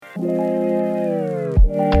Hey,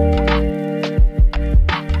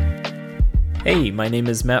 my name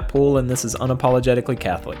is Matt Poole, and this is Unapologetically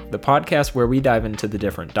Catholic, the podcast where we dive into the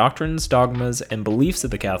different doctrines, dogmas, and beliefs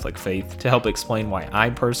of the Catholic faith to help explain why I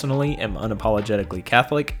personally am unapologetically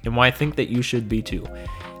Catholic and why I think that you should be too.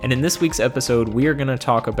 And in this week's episode, we are going to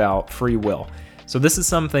talk about free will. So this is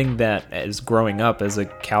something that, as growing up as a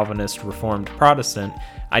Calvinist Reformed Protestant,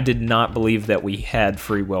 I did not believe that we had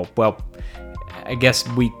free will. Well, I guess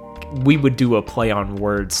we would do a play on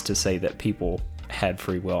words to say that people had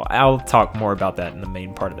free will. I'll talk more about that in the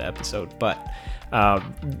main part of the episode, but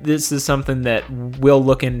this is something that we'll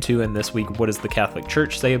look into in this week. What does the Catholic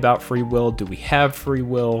Church say about free will? Do we have free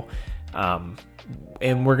will?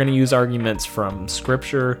 And we're going to use arguments from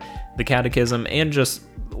Scripture, the Catechism, and just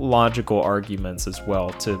logical arguments as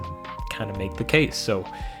well to kind of make the case. So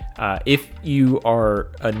if you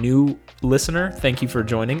are a new listener, thank you for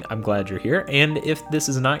joining. I'm glad you're here. And if this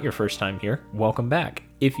is not your first time here, welcome back.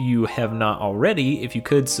 If you have not already, if you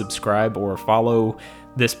could subscribe or follow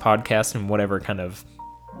this podcast in whatever kind of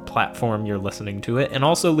platform you're listening to it, and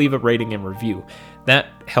also leave a rating and review. That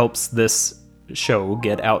helps this show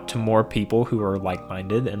get out to more people who are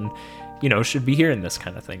like-minded and, should be hearing this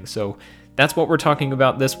kind of thing. So that's what we're talking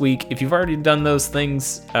about this week. If you've already done those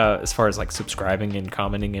things, as far as like subscribing and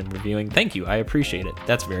commenting and reviewing, thank you. I appreciate it.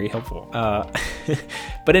 That's very helpful.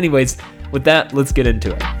 But anyways, with that, let's get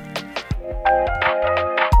into it.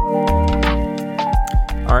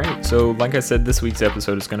 All right, so like I said, this week's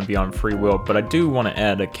episode is going to be on free will, but I do want to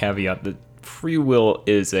add a caveat that free will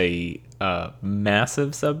is a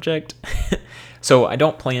massive subject. So I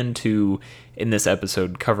don't plan to, in this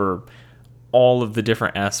episode, cover all of the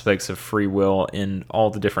different aspects of free will in all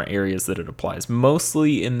the different areas that it applies.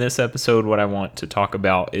 Mostly in this episode, what I want to talk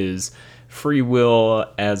about is free will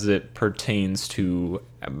as it pertains to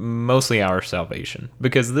mostly our salvation.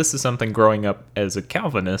 Because this is something, growing up as a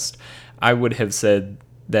Calvinist, I would have said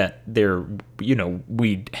that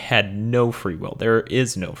we had no free will. There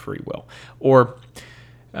is no free will. Or,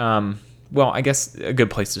 I guess a good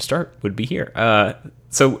place to start would be here.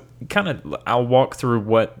 So kind of, I'll walk through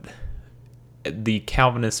what the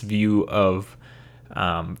Calvinist view of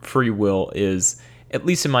free will is, at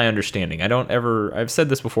least in my understanding. I've said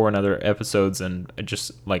this before in other episodes, and I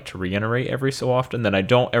just like to reiterate every so often that I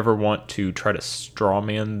don't ever want to try to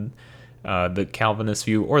strawman the Calvinist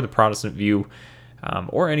view or the Protestant view,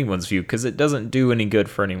 or anyone's view, because it doesn't do any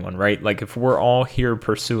good for anyone, right? Like, if we're all here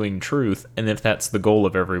pursuing truth, and if that's the goal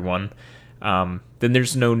of everyone, then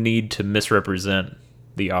there's no need to misrepresent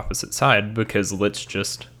the opposite side, because let's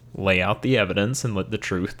just lay out the evidence and let the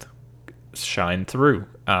truth shine through,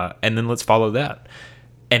 and then let's follow that.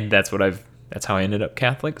 And that's how I ended up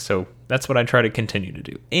Catholic, so that's what I try to continue to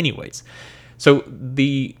do. Anyways, so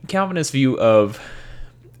the Calvinist view of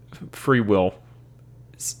free will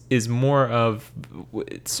is more of,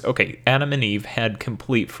 Adam and Eve had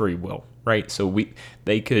complete free will, right? So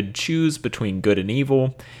they could choose between good and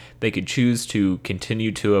evil. They could choose to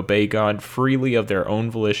continue to obey God freely of their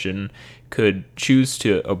own volition, could choose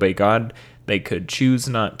to obey God. They could choose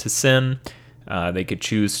not to sin. They could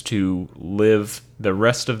choose to live the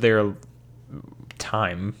rest of their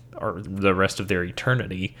time, or the rest of their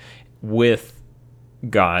eternity, with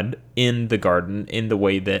God in the garden in the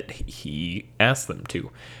way that he asked them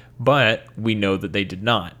to. But we know that they did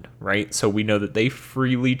not, right? So we know that they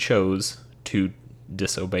freely chose to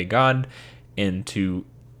disobey God and to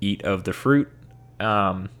eat of the fruit,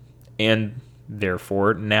 and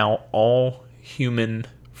therefore now all human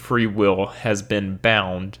free will has been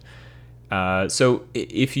bound. So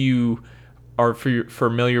if you are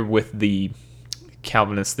familiar with the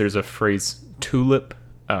Calvinists, there's a phrase TULIP,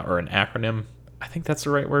 or an acronym. I think that's the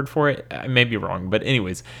right word for it. I may be wrong, but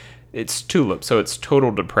anyways, it's TULIP. So it's total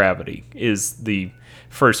depravity is the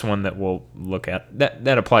first one that we'll look at.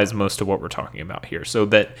 That applies most to what we're talking about here. So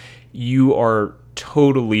that you are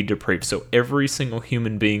totally depraved. So every single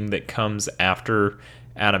human being that comes after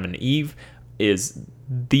Adam and Eve is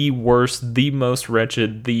the worst, the most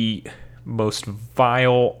wretched, the most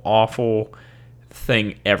vile, awful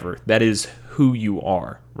thing ever. That is who you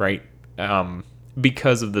are, right?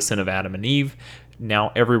 Because of the sin of Adam and Eve,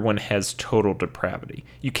 now everyone has total depravity.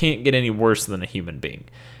 You can't get any worse than a human being,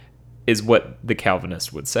 is what the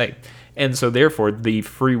Calvinists would say. And so therefore, the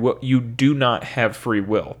free will, you do not have free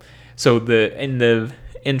will. So in the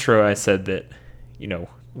intro, I said that,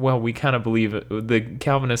 we kind of believe, the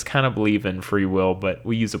Calvinists kind of believe in free will, but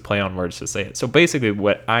we use a play on words to say it. So basically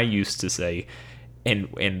what I used to say, and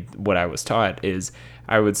what I was taught is,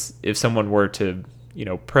 if someone were to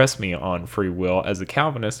press me on free will as a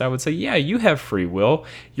Calvinist, I would say, yeah, you have free will.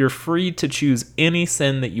 You're free to choose any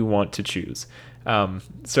sin that you want to choose.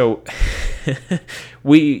 So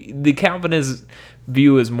the Calvinist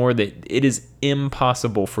view is more that it is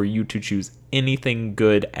impossible for you to choose anything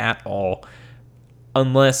good at all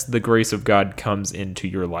unless the grace of God comes into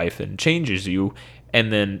your life and changes you,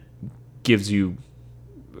 and then gives you,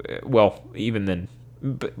 even then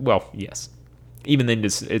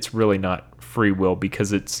it's really not free will,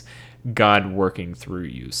 because it's God working through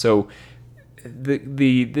you. So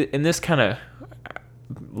and this kind of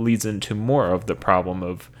leads into more of the problem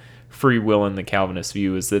of free will in the Calvinist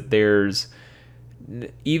view, is that there's,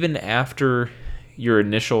 even after your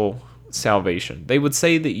initial salvation, they would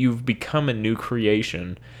say that you've become a new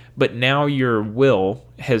creation, but now your will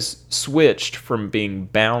has switched from being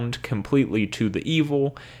bound completely to the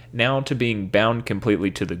evil now to being bound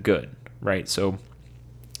completely to the good, right? So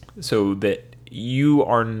that you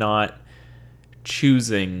are not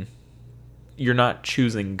choosing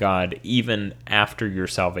God even after your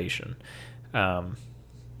salvation.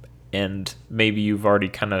 And maybe you've already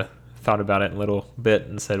kind of thought about it a little bit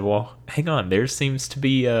and said, well, hang on, there seems to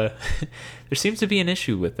be an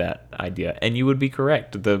issue with that idea. And you would be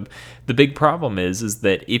correct. The big problem is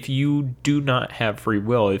that if you do not have free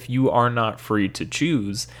will, if you are not free to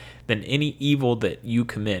choose, then any evil that you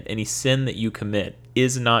commit, any sin that you commit,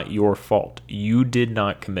 is not your fault. You did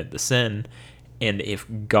not commit the sin. And if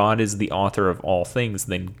God is the author of all things,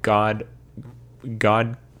 then God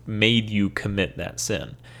made you commit that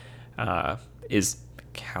sin. Is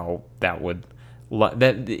how that would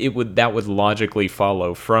logically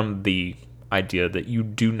follow from the idea that you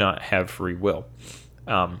do not have free will.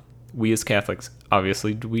 We as Catholics,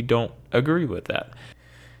 obviously, we don't agree with that.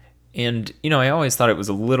 And, I always thought it was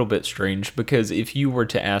a little bit strange, because if you were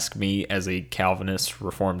to ask me as a Calvinist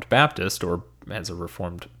Reformed Baptist, or as a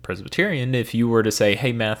Reformed Presbyterian, if you were to say,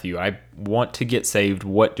 hey, Matthew, I want to get saved,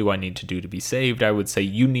 what do I need to do to be saved? I would say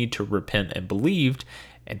you need to repent and believe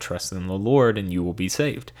and trust in the Lord, and you will be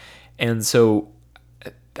saved. And so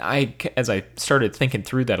as I started thinking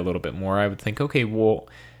through that a little bit more, I would think, okay, well,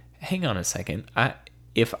 hang on a second.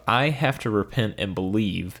 If I have to repent and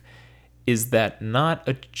believe, is that not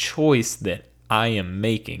a choice that I am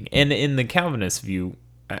making? And in the Calvinist view,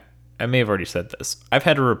 I may have already said this. I've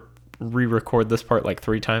had to re-record this part like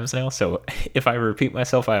 3 times now, so if I repeat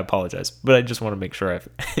myself, I apologize. But I just want to make sure I've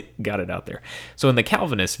got it out there. So in the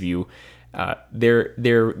Calvinist view,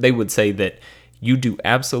 they would say that you do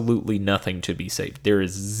absolutely nothing to be saved. There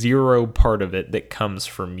is zero part of it that comes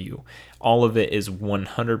from you. All of it is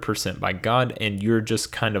 100% by God, and you're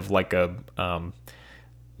just kind of like a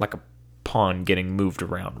pawn getting moved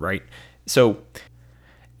around, right? So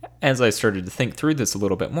as I started to think through this a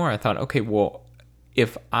little bit more, I thought, okay, well,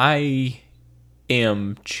 if I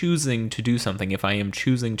am choosing to do something, if I am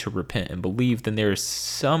choosing to repent and believe, then there is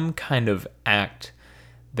some kind of act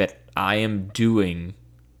that I am doing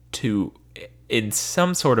to, in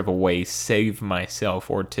some sort of a way, save myself,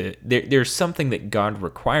 or there's something that God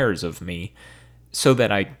requires of me so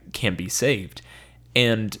that I can be saved.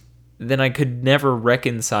 And then I could never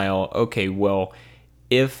reconcile, okay, well,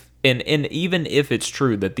 and even if it's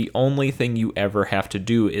true that the only thing you ever have to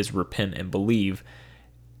do is repent and believe,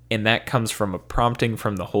 and that comes from a prompting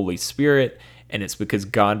from the Holy Spirit, and it's because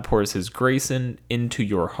God pours His grace into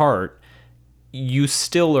your heart, you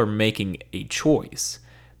still are making a choice,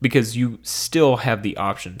 because you still have the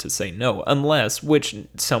option to say no, unless, which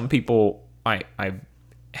some people I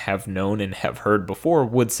have known and have heard before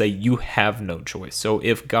would say you have no choice. So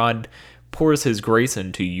if God pours His grace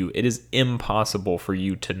into you, it is impossible for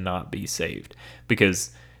you to not be saved,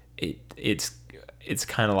 because it's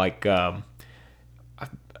kind of like, I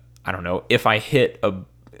don't know, if I hit a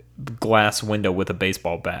glass window with a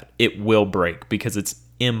baseball bat, it will break, because it's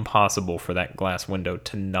impossible for that glass window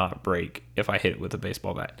to not break if I hit it with a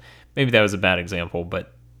baseball bat. Maybe that was a bad example,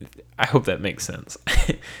 but I hope that makes sense.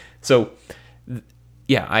 So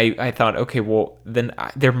yeah, I thought, okay, well, then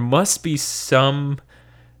there must be some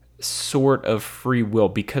sort of free will,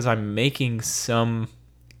 because I'm making some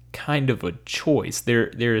kind of a choice. There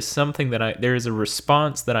is something there is a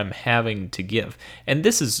response that I'm having to give. And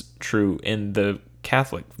this is true in the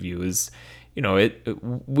Catholic view, is,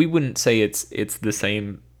 we wouldn't say it's the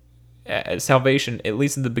same as salvation, at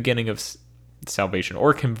least in the beginning of salvation,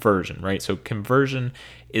 or conversion, right? So conversion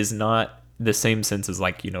is not the same sense as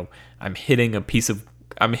like, I'm hitting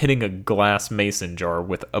a glass mason jar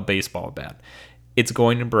with a baseball bat. It's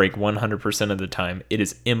going to break 100% of the time. It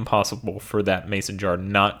is impossible for that mason jar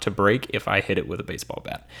not to break if I hit it with a baseball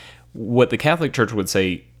bat. What the Catholic Church would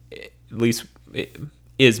say, at least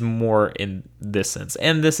is more in this sense.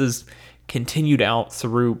 And this is continued out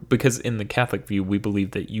through, because in the Catholic view, we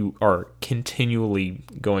believe that you are continually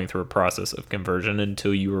going through a process of conversion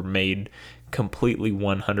until you are made completely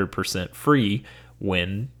 100% free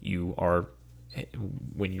when you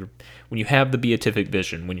have the beatific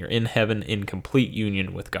vision, when you're in heaven in complete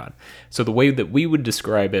union with God. So the way that we would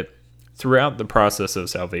describe it throughout the process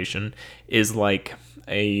of salvation is like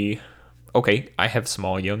okay, I have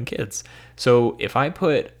small young kids. So if I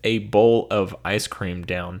put a bowl of ice cream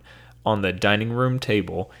down on the dining room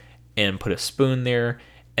table and put a spoon there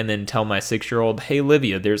and then tell my 6-year-old, hey,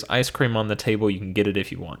 Livia, there's ice cream on the table. You can get it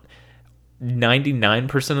if you want.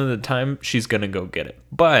 99% of the time, she's going to go get it.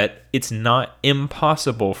 But it's not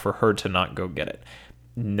impossible for her to not go get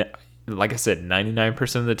it. Like I said,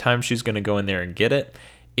 99% of the time, she's going to go in there and get it.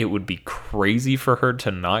 It would be crazy for her to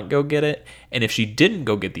not go get it. And if she didn't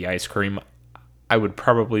go get the ice cream, I would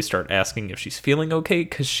probably start asking if she's feeling okay,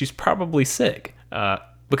 because she's probably sick.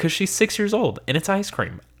 Because she's 6 years old and it's ice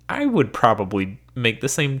cream. I would probably make the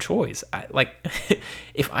same choice.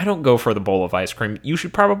 If I don't go for the bowl of ice cream, you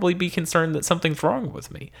should probably be concerned that something's wrong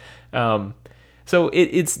with me. So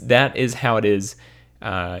that is how it is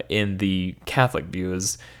in the Catholic view,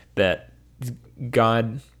 is that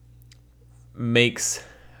God makes,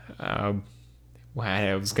 I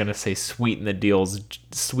was gonna say sweetens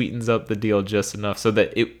up the deal just enough so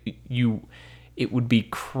that it would be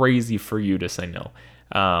crazy for you to say no.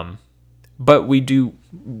 But we do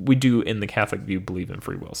in the Catholic view believe in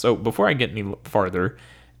free will. So before I get any farther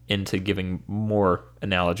into giving more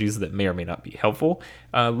analogies that may or may not be helpful,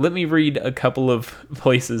 let me read a couple of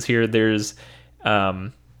places here. There's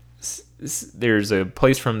a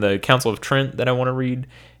place from the Council of Trent that I want to read,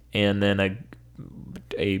 and then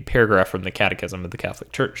a paragraph from the Catechism of the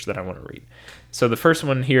Catholic Church that I want to read. So the first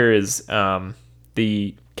one here is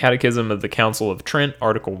the Catechism of the Council of Trent,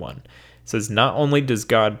 Article 1. It says, not only does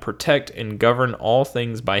God protect and govern all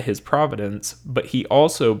things by his providence, but he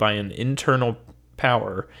also, by an internal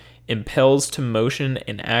power, impels to motion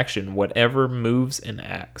and action whatever moves and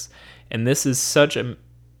acts. And this is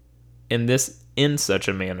in such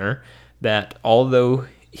a manner that although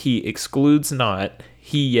he excludes not,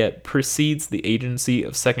 he yet precedes the agency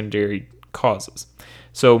of secondary causes.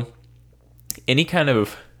 So any kind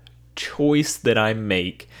of choice that I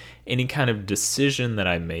make, any kind of decision that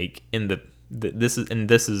I make this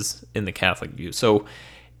is in the Catholic view. So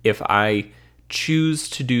if I choose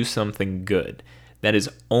to do something good, that is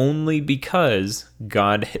only because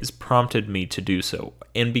God has prompted me to do so,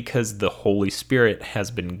 and because the Holy Spirit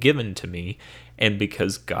has been given to me, and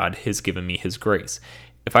because God has given me his grace.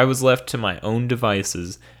 If I was left to my own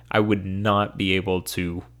devices, I would not be able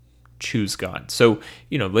to choose God. So,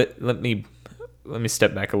 let me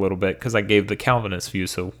step back a little bit, because I gave the Calvinist view,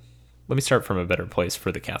 so let me start from a better place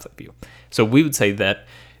for the Catholic view. So we would say that,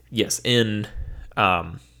 yes, in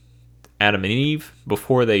Adam and Eve,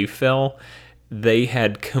 before they fell, they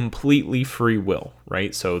had completely free will,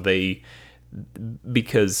 right? So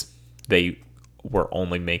because they were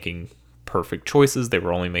only making perfect choices, they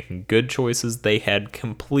were only making good choices, they had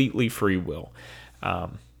completely free will.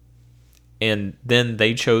 And then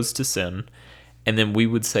they chose to sin, and then we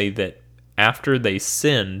would say that after they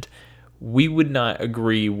sinned, we would not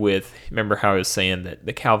agree with, remember how I was saying that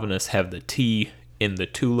the Calvinists have the T in the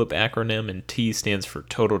TULIP acronym, and T stands for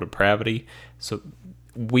total depravity. So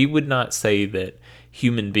we would not say that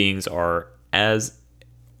human beings are as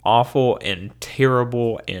awful and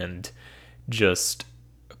terrible and just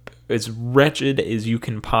as wretched as you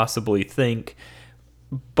can possibly think,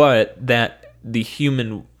 but that the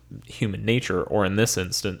human nature, or in this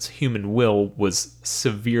instance, human will, was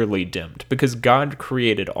severely dimmed, because God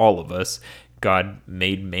created all of us. God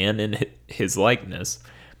made man in his likeness.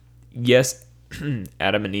 Yes,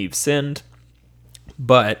 Adam and Eve sinned,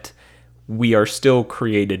 but we are still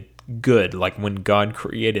created good. Like when God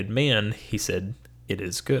created man, he said, it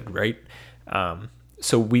is good, right?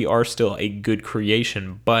 So we are still a good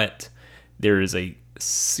creation, but there is a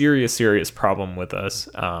serious problem with us,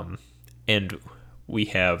 and we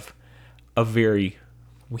have a very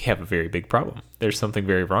big problem. There's something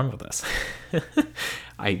very wrong with us.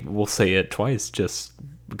 I will say it twice just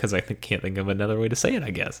because I can't think of another way to say it,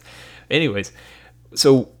 I guess. Anyways,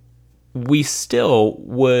 so we still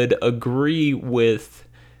would agree with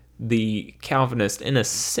the Calvinist in a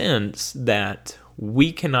sense that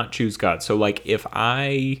we cannot choose God. So like if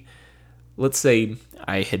let's say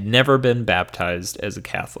I had never been baptized as a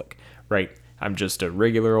Catholic, right? I'm just a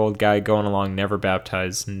regular old guy going along, never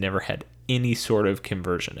baptized, never had any sort of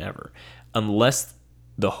conversion ever. Unless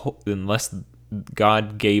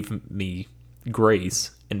God gave me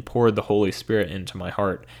grace and poured the Holy Spirit into my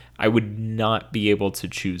heart, I would not be able to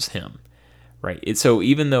choose him, right? So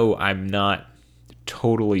even though I'm not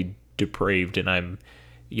totally depraved and I'm,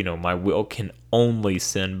 my will can only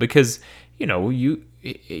sin, because, you,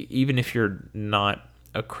 even if you're not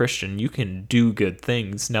a Christian, you can do good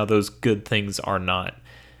things. Now, those good things are not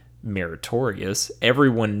meritorious.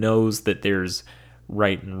 Everyone knows that there's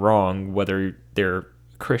right and wrong, whether they're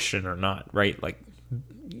Christian or not, right? Like,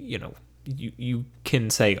 you can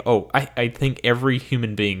say, oh, I think every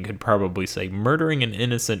human being could probably say murdering an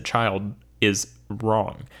innocent child is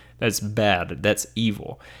wrong. That's bad. That's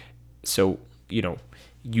evil. So,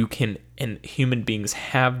 you can, and human beings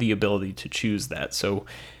have the ability to choose that. So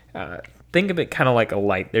think of it kind of like a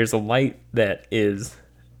light. There's a light that is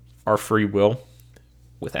our free will.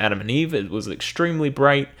 With Adam and Eve, it was extremely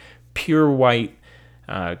bright, pure white.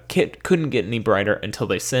 Couldn't get any brighter until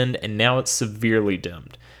they sinned, and now it's severely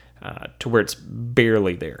dimmed to where it's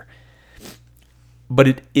barely there. But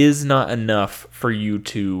it is not enough for you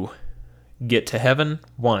to get to heaven,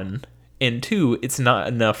 one, and two, it's not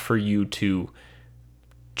enough for you to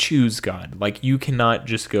choose God. Like, you cannot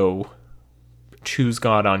just go choose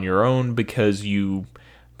God on your own because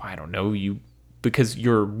because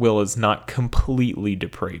your will is not completely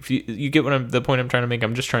depraved. You get the point I'm trying to make?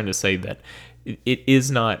 I'm just trying to say that it is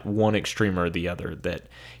not one extreme or the other, that,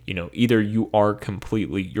 either you are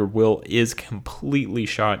your will is completely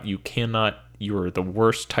shot. You're the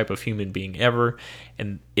worst type of human being ever.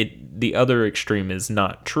 And the other extreme is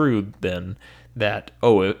not true, then, that,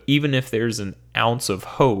 even if there's an ounce of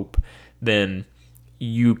hope, then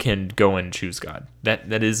you can go and choose God.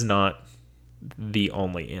 That is not the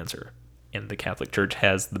only answer. And the Catholic Church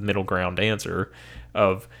has the middle ground answer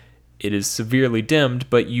of it is severely dimmed,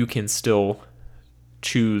 but you can still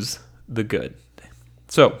choose the good.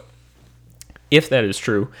 So, if that is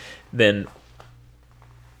true, then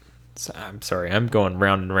I'm sorry, I'm going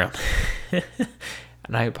round and round.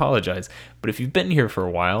 And I apologize. But if you've been here for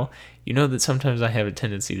a while, you know that sometimes I have a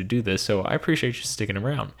tendency to do this, so I appreciate you sticking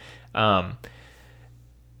around.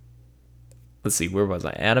 Let's see, where was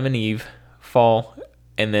I? Adam and Eve fall,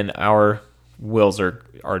 and then our wills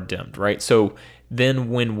are dimmed, right? So then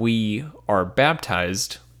when we are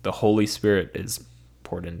baptized, the Holy Spirit is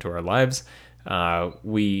poured into our lives.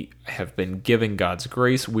 We have been given God's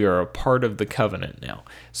grace. We are a part of the covenant now.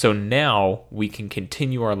 So now we can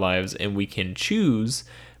continue our lives and we can choose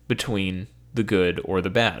between the good or the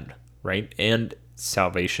bad, right? And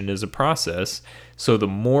salvation is a process. So the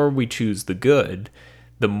more we choose the good,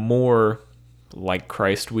 the more like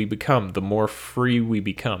Christ we become, the more free we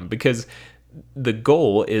become. Because the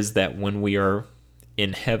goal is that when we are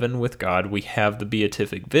in heaven with God, we have the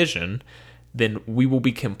beatific vision, then we will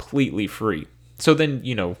be completely free. So then,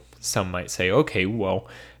 some might say, okay, well,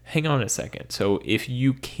 hang on a second. So if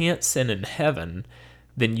you can't sin in heaven,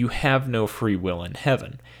 then you have no free will in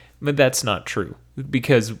heaven. But that's not true,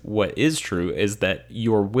 because what is true is that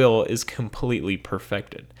your will is completely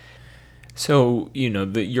perfected. So,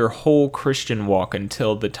 your whole Christian walk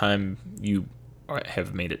until the time you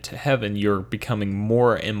have made it to heaven, you're becoming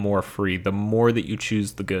more and more free. The more that you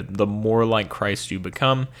choose the good, the more like Christ you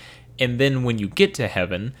become. And then when you get to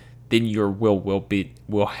heaven, then your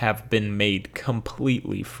will have been made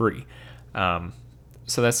completely free.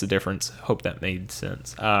 So that's the difference. Hope that made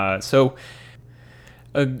sense. So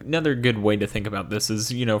another good way to think about this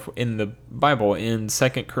is, in the Bible, in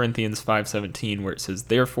 2 Corinthians 5:17, where it says,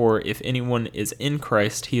 "Therefore, if anyone is in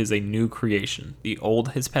Christ, he is a new creation. The old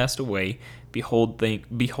has passed away. Behold,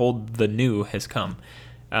 the new has come."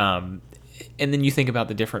 And then you think about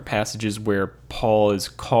the different passages where Paul is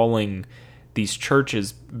calling these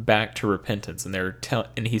churches back to repentance, and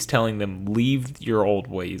and he's telling them, leave your old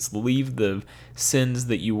ways, leave the sins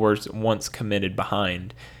that you were once committed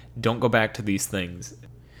behind. Don't go back to these things.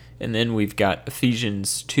 And then we've got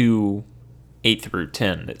Ephesians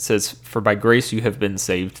 2:8-10. It says, "For by grace you have been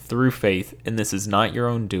saved through faith, and this is not your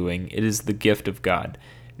own doing, it is the gift of God,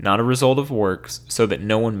 not a result of works, so that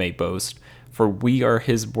no one may boast. For we are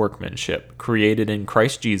his workmanship, created in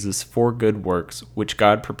Christ Jesus for good works, which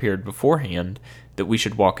God prepared beforehand that we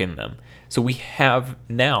should walk in them." So we have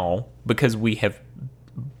now, because we have,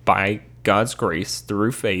 by God's grace,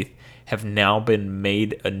 through faith, have now been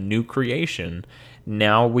made a new creation.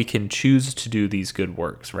 Now we can choose to do these good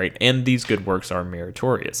works, right? And these good works are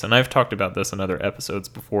meritorious. And I've talked about this in other episodes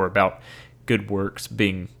before about good works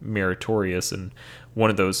being meritorious, and one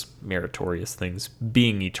of those meritorious things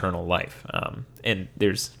being eternal life. And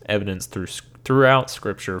there's evidence throughout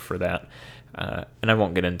Scripture for that. And I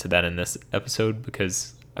won't get into that in this episode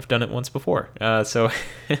because I've done it once before.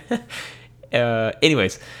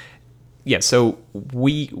 Anyways, yeah, so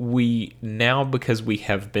we now, because we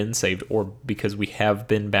have been saved, or because we have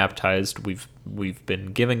been baptized, we've been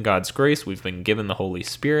given God's grace, we've been given the Holy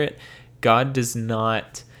Spirit. God does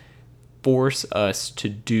not force us to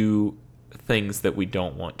do things that we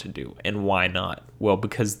don't want to do. And why not? Well,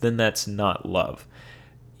 because then that's not love.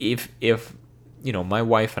 If my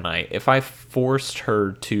wife and I, if I forced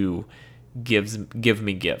her to give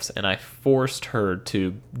me gifts, and I forced her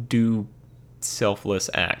to do selfless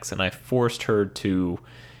acts, and I forced her to,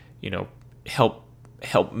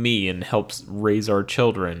 help me and helps raise our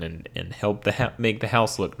children, and help make the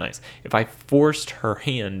house look nice. If I forced her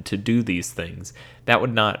hand to do these things, that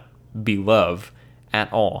would not be love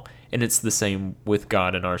at all. And it's the same with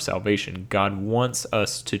God and our salvation. God wants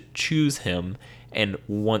us to choose him, and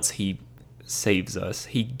once he saves us,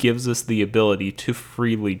 he gives us the ability to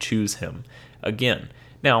freely choose him again.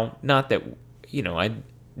 Now, not that, I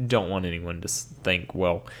don't want anyone to think,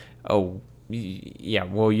 well, oh, yeah,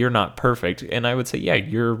 well, you're not perfect. And I would say, yeah,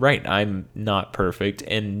 you're right. I'm not perfect,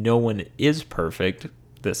 and no one is perfect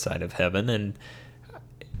this side of heaven. And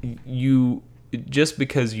just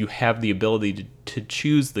because you have the ability to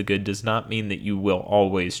choose the good does not mean that you will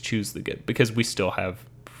always choose the good, because we still have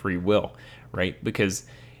free will, right? Because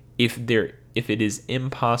if it is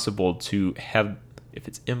impossible to have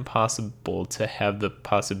the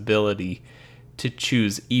possibility to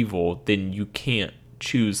choose evil, then you can't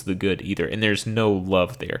choose the good either, and there's no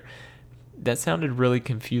love there. That sounded really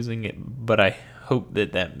confusing, but I hope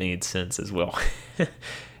that made sense as well.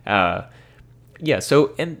 Yeah,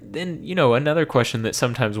 so, and then, another question that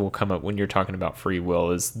sometimes will come up when you're talking about free will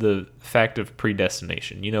is the fact of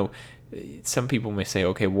predestination. Some people may say,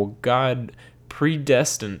 okay, well, God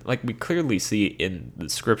predestined, like we clearly see in the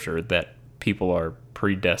scripture that people are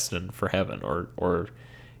predestined for heaven, or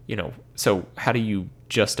so how do you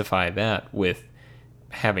justify that with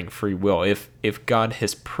having free will? If God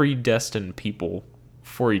has predestined people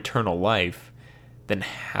for eternal life, then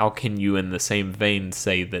how can you in the same vein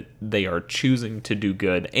say that they are choosing to do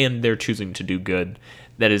good, and they're choosing to do good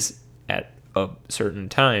that is at a certain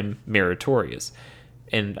time meritorious?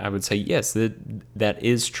 And I would say, yes, that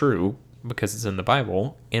is true, because it's in the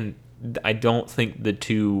Bible, and I don't think the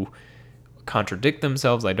two contradict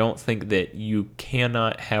themselves. I don't think that you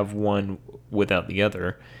cannot have one without the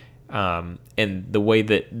other. And the way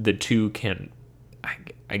that the two can,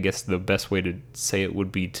 I guess the best way to say it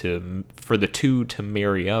would be for the two to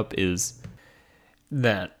marry up, is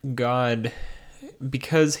that God,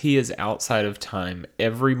 because he is outside of time,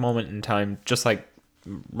 every moment in time, just like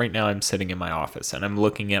right now I'm sitting in my office and I'm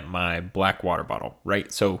looking at my black water bottle,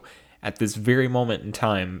 right? So at this very moment in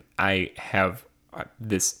time, I have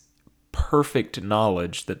this perfect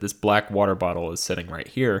knowledge that this black water bottle is sitting right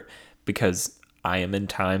here, because I am in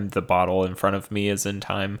time, the bottle in front of me is in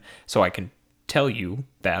time, so I can tell you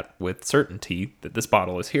that with certainty that this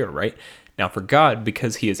bottle is here, right? Now for God,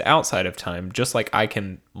 because he is outside of time, just like I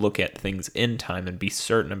can look at things in time and be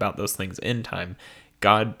certain about those things in time,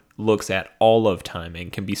 God looks at all of time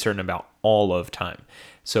and can be certain about all of time.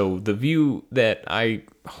 So the view that I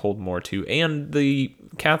hold more to, and the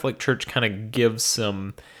Catholic Church kind of gives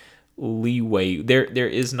some leeway, there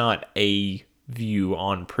is not a view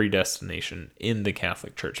on predestination in the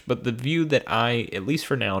Catholic Church, but the view that I, at least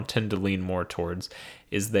for now, tend to lean more towards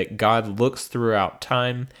is that God looks throughout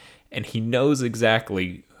time, and he knows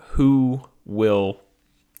exactly who will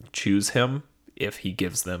choose him if he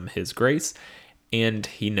gives them his grace, and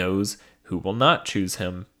he knows who will not choose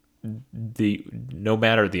him, no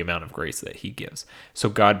matter the amount of grace that he gives. So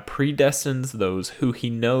God predestines those who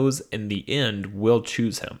he knows in the end will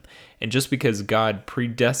choose him. And just because God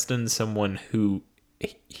predestines someone who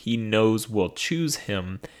he knows will choose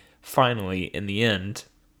him finally in the end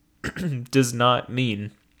does not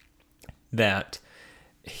mean that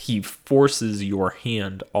he forces your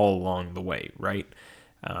hand all along the way, right?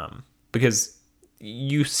 Because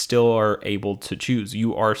you still are able to choose.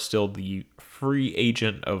 You are still the free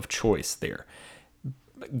agent of choice there.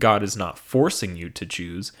 God is not forcing you to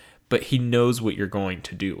choose, but he knows what you're going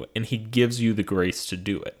to do, and he gives you the grace to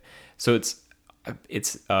do it. So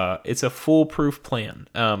it's a foolproof plan.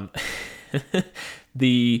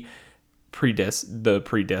 The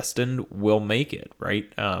predestined will make it,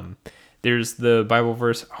 right? There's the Bible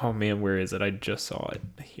verse. Oh man, where is it? I just saw it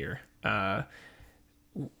here.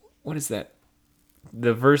 What is that?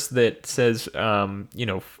 The verse that says,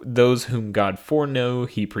 those whom God foreknow,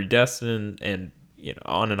 he predestined, and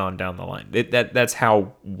on and on down the line. That's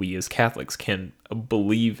how we as Catholics can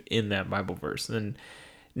believe in that Bible verse. And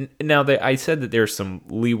now that I said that there's some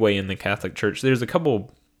leeway in the Catholic Church, there's a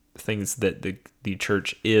couple things that the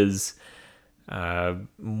church is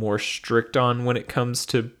more strict on when it comes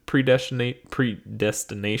to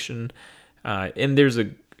predestination. And there's a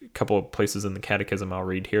couple of places in the Catechism I'll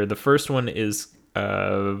read here. The first one is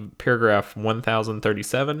paragraph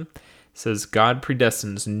 1037. It says, God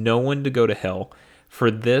predestines no one to go to hell.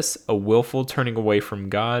 For this, a willful turning away from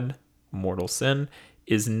God, mortal sin,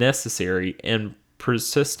 is necessary and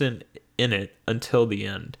persistent in it until the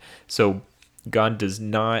end. So God does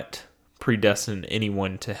not predestine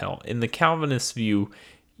anyone to hell. In the Calvinist view,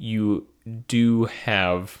 you do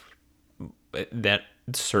have that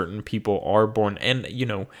certain people are born, and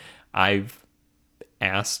I've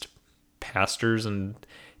asked pastors and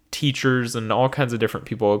teachers and all kinds of different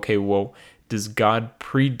people, okay, well, does God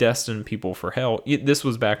predestine people for hell? This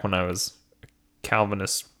was back when I was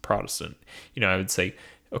Calvinist Protestant. I would say,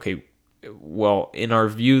 okay, well, in our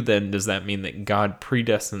view, then, does that mean that God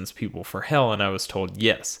predestines people for hell? And I was told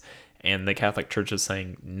yes. And the Catholic Church is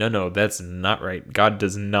saying, no, that's not right. God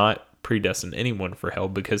does not predestine anyone for hell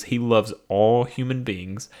because he loves all human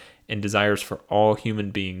beings and desires for all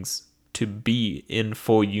human beings to be in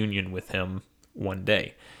full union with him one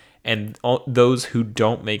day. And those who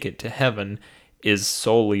don't make it to heaven is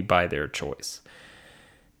solely by their choice.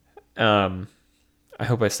 I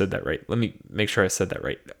hope I said that right. Let me make sure I said that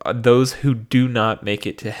right. Those who do not make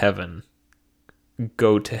it to heaven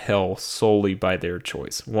go to hell solely by their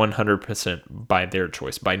choice. 100% by their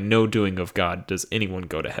choice. By no doing of God does anyone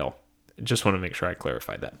go to hell. I just want to make sure I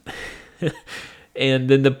clarify that. And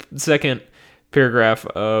then the second paragraph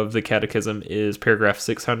of the Catechism is paragraph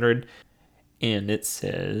 600. And it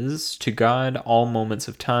says, to God all moments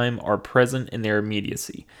of time are present in their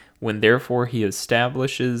immediacy. When therefore he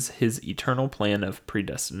establishes his eternal plan of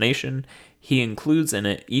predestination, he includes in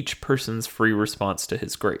it each person's free response to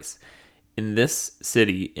his grace. In this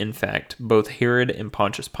city, in fact, both Herod and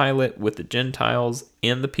Pontius Pilate with the Gentiles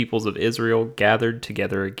and the peoples of Israel gathered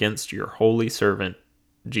together against your holy servant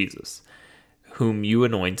Jesus, whom you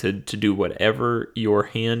anointed to do whatever your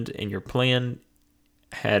hand and your plan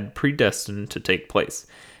had predestined to take place.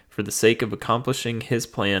 For the sake of accomplishing his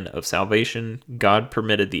plan of salvation, God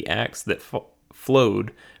permitted the acts that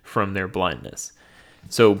flowed from their blindness.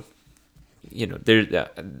 So, there's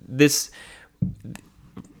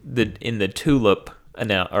in the TULIP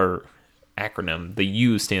or acronym, the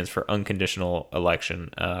U stands for unconditional election,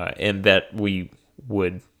 and that we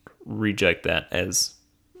would reject that as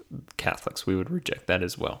Catholics. We would reject that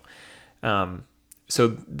as well.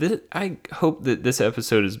 So I hope that this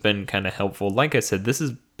episode has been kind of helpful. Like I said, this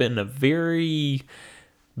has been a very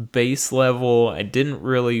base level. I didn't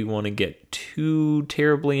really want to get too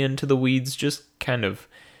terribly into the weeds, just kind of,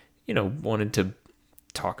 wanted to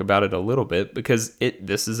talk about it a little bit because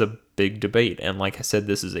this is a big debate. And like I said,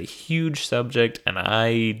 this is a huge subject, and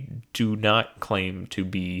I do not claim to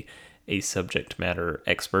be a subject matter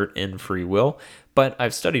expert in free will, but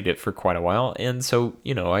I've studied it for quite a while. And so,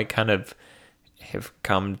 I kind of have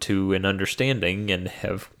come to an understanding and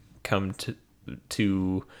have come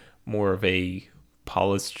to more of a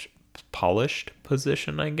polished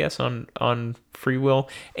position, I guess, on free will.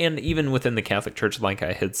 And even within the Catholic Church, like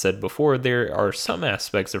I had said before, there are some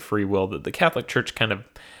aspects of free will that the Catholic Church kind of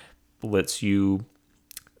lets you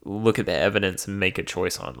look at the evidence and make a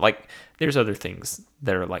choice on. Like, there's other things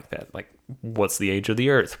that are like that. Like, what's the age of the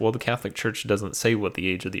earth? Well, the Catholic Church doesn't say what the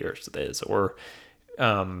age of the earth is. Or,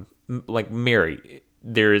 like Mary,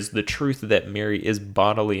 there is the truth that Mary is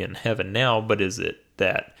bodily in heaven now, but is it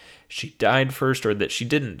that she died first or that she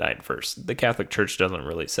didn't die first? The Catholic Church doesn't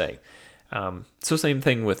really say. So same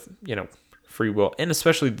thing with, free will, and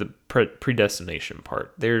especially the predestination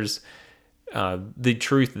part. There's the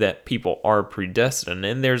truth that people are predestined,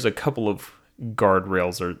 and there's a couple of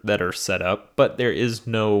guardrails that are set up, but there is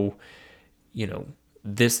no,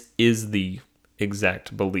 this is the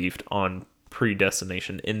exact belief on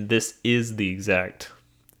predestination, and this is the exact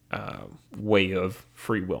way of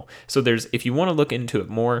free will. So if you want to look into it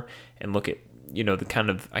more and look at, the kind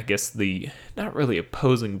of, I guess, the not really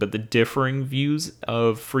opposing, but the differing views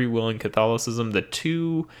of free will and Catholicism, the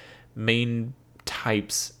two main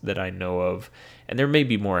types that I know of, and there may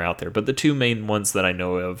be more out there, but the two main ones that I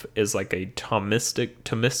know of is like a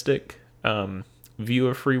Thomistic view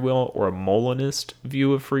of free will or a Molinist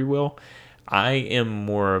view of free will. I am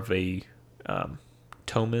more of a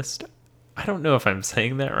Thomist. I don't know if I'm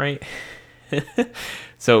saying that right.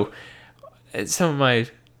 So some of my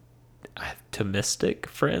Thomistic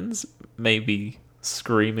friends may be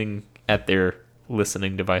screaming at their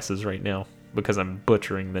listening devices right now because I'm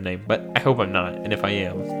butchering the name, but I hope I'm not. And if I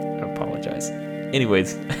am, I apologize.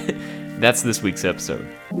 Anyways, that's this week's episode.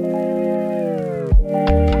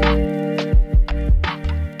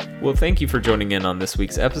 Well, thank you for joining in on this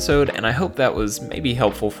week's episode, and I hope that was maybe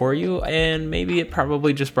helpful for you, and maybe it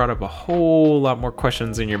probably just brought up a whole lot more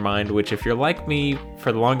questions in your mind, which if you're like me,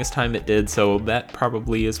 for the longest time it did, so that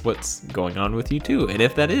probably is what's going on with you too. And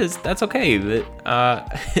if that is, that's okay.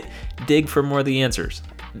 Dig for more of the answers,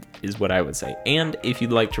 is what I would say. And if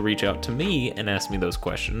you'd like to reach out to me and ask me those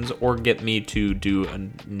questions, or get me to do a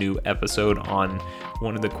new episode on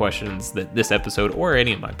one of the questions that this episode or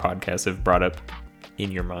any of my podcasts have brought up in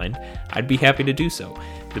your mind, I'd be happy to do so.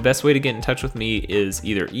 The best way to get in touch with me is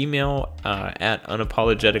either email at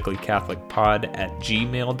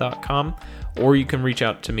unapologeticallycatholicpod@gmail.com, or you can reach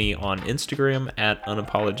out to me on Instagram at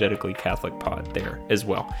unapologeticallycatholicpod there as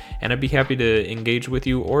well. And I'd be happy to engage with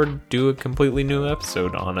you or do a completely new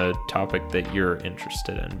episode on a topic that you're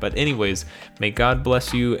interested in. But anyways, may God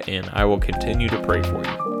bless you, and I will continue to pray for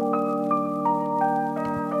you.